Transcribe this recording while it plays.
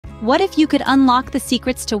What if you could unlock the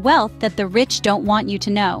secrets to wealth that the rich don't want you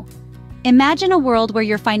to know? Imagine a world where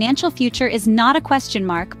your financial future is not a question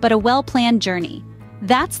mark, but a well-planned journey.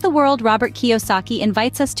 That's the world Robert Kiyosaki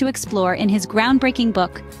invites us to explore in his groundbreaking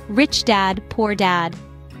book, Rich Dad, Poor Dad.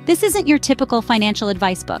 This isn't your typical financial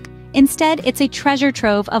advice book. Instead, it's a treasure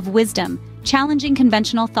trove of wisdom, challenging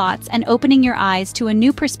conventional thoughts and opening your eyes to a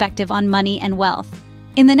new perspective on money and wealth.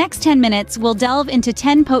 In the next 10 minutes, we'll delve into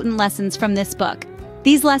 10 potent lessons from this book.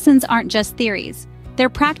 These lessons aren't just theories. They're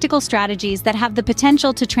practical strategies that have the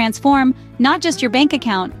potential to transform not just your bank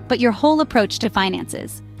account, but your whole approach to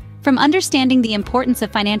finances. From understanding the importance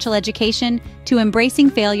of financial education to embracing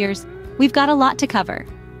failures, we've got a lot to cover.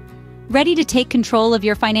 Ready to take control of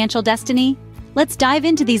your financial destiny? Let's dive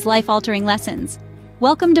into these life-altering lessons.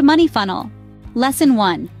 Welcome to Money Funnel. Lesson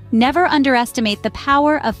 1. Never underestimate the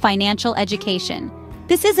power of financial education.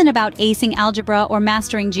 This isn't about acing algebra or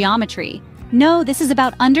mastering geometry. No, this is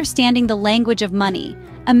about understanding the language of money.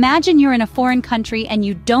 Imagine you're in a foreign country and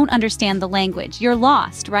you don't understand the language. You're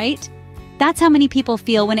lost, right? That's how many people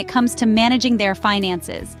feel when it comes to managing their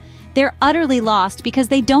finances. They're utterly lost because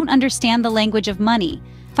they don't understand the language of money.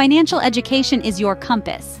 Financial education is your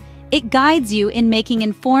compass. It guides you in making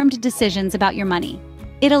informed decisions about your money.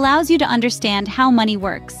 It allows you to understand how money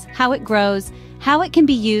works, how it grows, how it can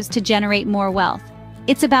be used to generate more wealth.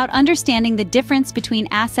 It's about understanding the difference between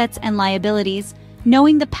assets and liabilities,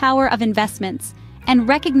 knowing the power of investments, and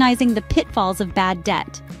recognizing the pitfalls of bad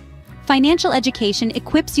debt. Financial education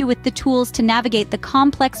equips you with the tools to navigate the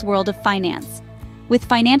complex world of finance. With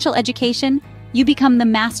financial education, you become the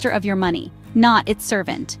master of your money, not its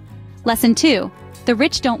servant. Lesson 2. The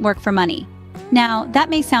rich don't work for money. Now, that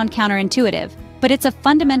may sound counterintuitive, but it's a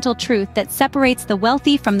fundamental truth that separates the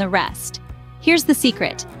wealthy from the rest. Here's the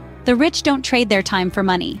secret. The rich don't trade their time for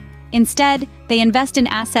money. Instead, they invest in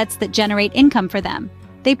assets that generate income for them.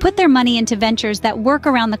 They put their money into ventures that work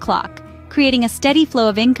around the clock, creating a steady flow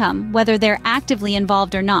of income whether they're actively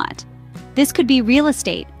involved or not. This could be real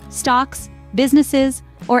estate, stocks, businesses,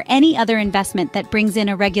 or any other investment that brings in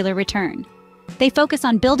a regular return. They focus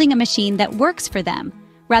on building a machine that works for them,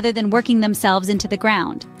 rather than working themselves into the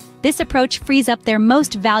ground. This approach frees up their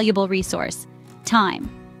most valuable resource,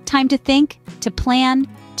 time. Time to think, to plan,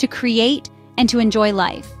 to create, and to enjoy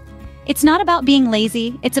life. It's not about being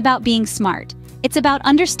lazy, it's about being smart. It's about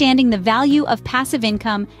understanding the value of passive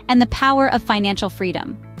income and the power of financial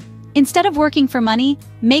freedom. Instead of working for money,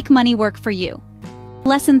 make money work for you.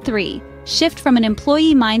 Lesson 3. Shift from an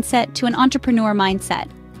employee mindset to an entrepreneur mindset.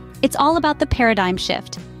 It's all about the paradigm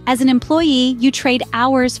shift. As an employee, you trade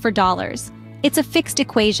hours for dollars. It's a fixed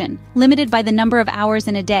equation, limited by the number of hours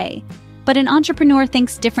in a day. But an entrepreneur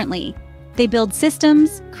thinks differently. They build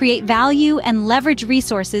systems, create value, and leverage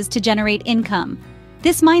resources to generate income.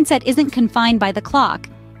 This mindset isn't confined by the clock.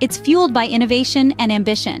 It's fueled by innovation and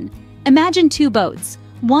ambition. Imagine two boats.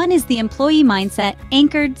 One is the employee mindset,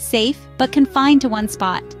 anchored, safe, but confined to one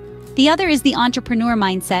spot. The other is the entrepreneur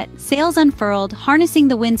mindset, sails unfurled, harnessing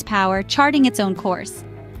the wind's power, charting its own course.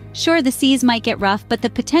 Sure, the seas might get rough, but the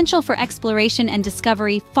potential for exploration and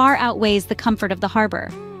discovery far outweighs the comfort of the harbor.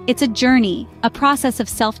 It's a journey, a process of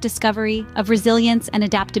self-discovery, of resilience and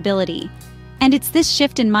adaptability. And it's this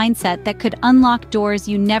shift in mindset that could unlock doors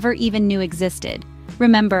you never even knew existed.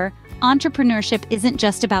 Remember, entrepreneurship isn't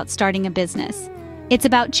just about starting a business. It's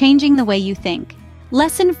about changing the way you think.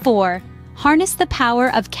 Lesson 4. Harness the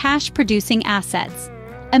power of cash-producing assets.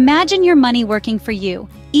 Imagine your money working for you,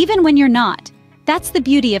 even when you're not. That's the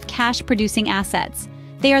beauty of cash-producing assets.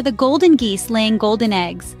 They are the golden geese laying golden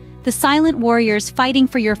eggs, the silent warriors fighting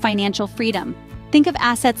for your financial freedom. Think of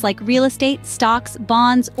assets like real estate, stocks,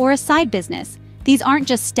 bonds, or a side business. These aren't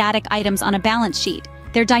just static items on a balance sheet.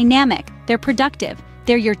 They're dynamic, they're productive,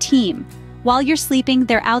 they're your team. While you're sleeping,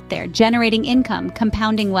 they're out there, generating income,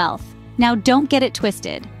 compounding wealth. Now don't get it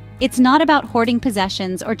twisted. It's not about hoarding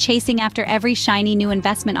possessions or chasing after every shiny new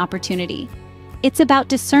investment opportunity. It's about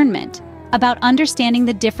discernment, about understanding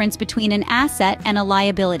the difference between an asset and a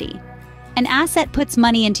liability. An asset puts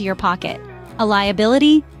money into your pocket. A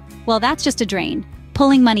liability? Well, that's just a drain,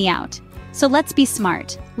 pulling money out. So let's be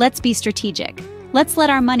smart. Let's be strategic. Let's let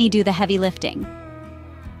our money do the heavy lifting.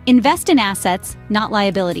 Invest in assets, not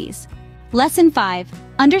liabilities. Lesson 5.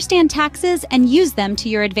 Understand taxes and use them to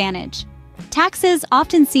your advantage. Taxes,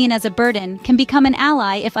 often seen as a burden, can become an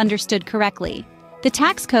ally if understood correctly. The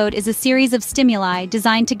tax code is a series of stimuli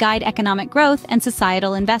designed to guide economic growth and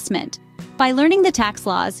societal investment. By learning the tax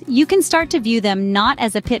laws, you can start to view them not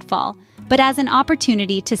as a pitfall, but as an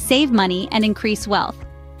opportunity to save money and increase wealth.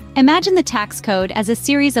 Imagine the tax code as a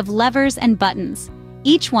series of levers and buttons.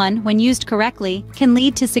 Each one, when used correctly, can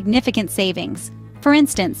lead to significant savings. For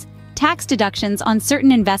instance, Tax deductions on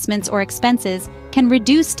certain investments or expenses can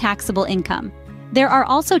reduce taxable income. There are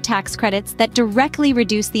also tax credits that directly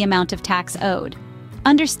reduce the amount of tax owed.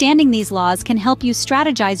 Understanding these laws can help you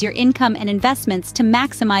strategize your income and investments to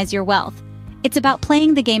maximize your wealth. It's about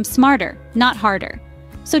playing the game smarter, not harder.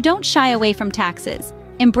 So don't shy away from taxes.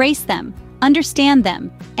 Embrace them, understand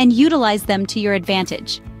them, and utilize them to your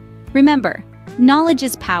advantage. Remember, knowledge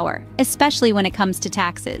is power, especially when it comes to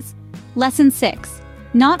taxes. Lesson 6.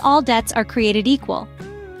 Not all debts are created equal.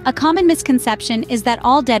 A common misconception is that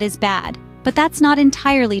all debt is bad, but that's not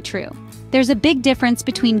entirely true. There's a big difference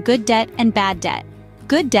between good debt and bad debt.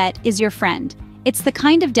 Good debt is your friend. It's the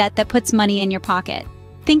kind of debt that puts money in your pocket.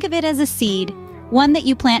 Think of it as a seed, one that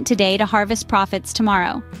you plant today to harvest profits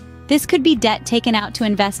tomorrow. This could be debt taken out to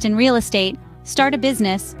invest in real estate, start a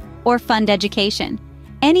business, or fund education.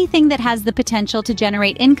 Anything that has the potential to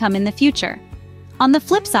generate income in the future. On the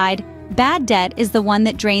flip side, bad debt is the one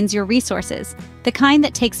that drains your resources, the kind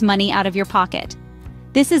that takes money out of your pocket.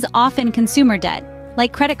 This is often consumer debt,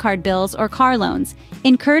 like credit card bills or car loans,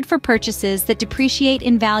 incurred for purchases that depreciate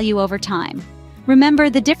in value over time. Remember,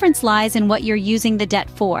 the difference lies in what you're using the debt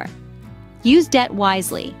for. Use debt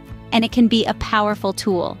wisely, and it can be a powerful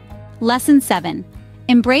tool. Lesson 7.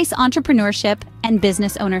 Embrace entrepreneurship and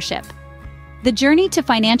business ownership. The journey to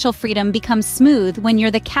financial freedom becomes smooth when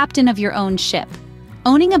you're the captain of your own ship.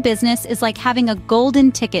 Owning a business is like having a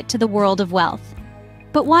golden ticket to the world of wealth.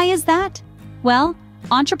 But why is that? Well,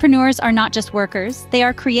 entrepreneurs are not just workers, they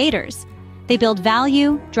are creators. They build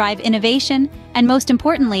value, drive innovation, and most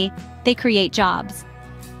importantly, they create jobs.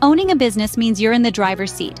 Owning a business means you're in the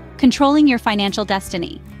driver's seat, controlling your financial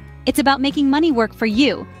destiny. It's about making money work for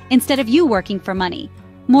you, instead of you working for money.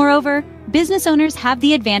 Moreover, business owners have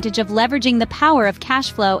the advantage of leveraging the power of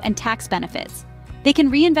cash flow and tax benefits. They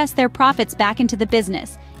can reinvest their profits back into the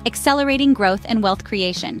business, accelerating growth and wealth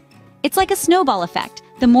creation. It's like a snowball effect.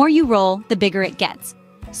 The more you roll, the bigger it gets.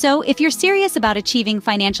 So, if you're serious about achieving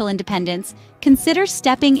financial independence, consider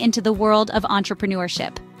stepping into the world of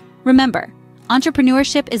entrepreneurship. Remember,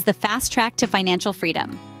 entrepreneurship is the fast track to financial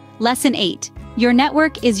freedom. Lesson 8. Your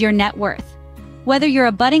network is your net worth. Whether you're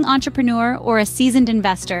a budding entrepreneur or a seasoned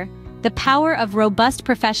investor, the power of robust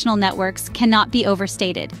professional networks cannot be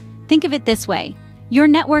overstated. Think of it this way. Your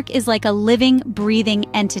network is like a living, breathing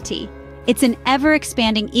entity. It's an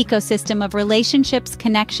ever-expanding ecosystem of relationships,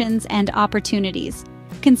 connections, and opportunities.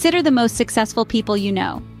 Consider the most successful people you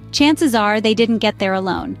know. Chances are they didn't get there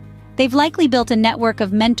alone. They've likely built a network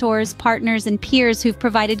of mentors, partners, and peers who've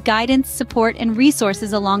provided guidance, support, and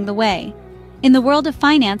resources along the way. In the world of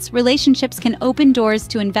finance, relationships can open doors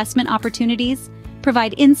to investment opportunities,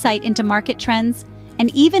 provide insight into market trends,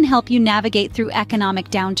 and even help you navigate through economic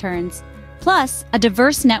downturns. Plus, a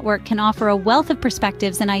diverse network can offer a wealth of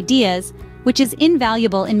perspectives and ideas, which is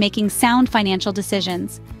invaluable in making sound financial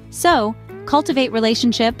decisions. So, cultivate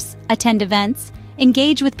relationships, attend events,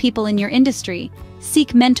 engage with people in your industry,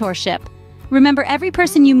 seek mentorship. Remember, every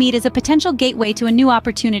person you meet is a potential gateway to a new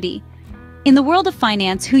opportunity. In the world of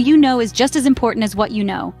finance, who you know is just as important as what you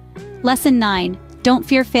know. Lesson 9. Don't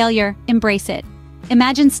fear failure, embrace it.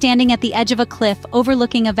 Imagine standing at the edge of a cliff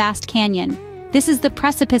overlooking a vast canyon. This is the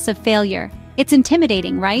precipice of failure. It's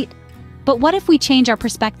intimidating, right? But what if we change our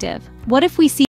perspective? What if we see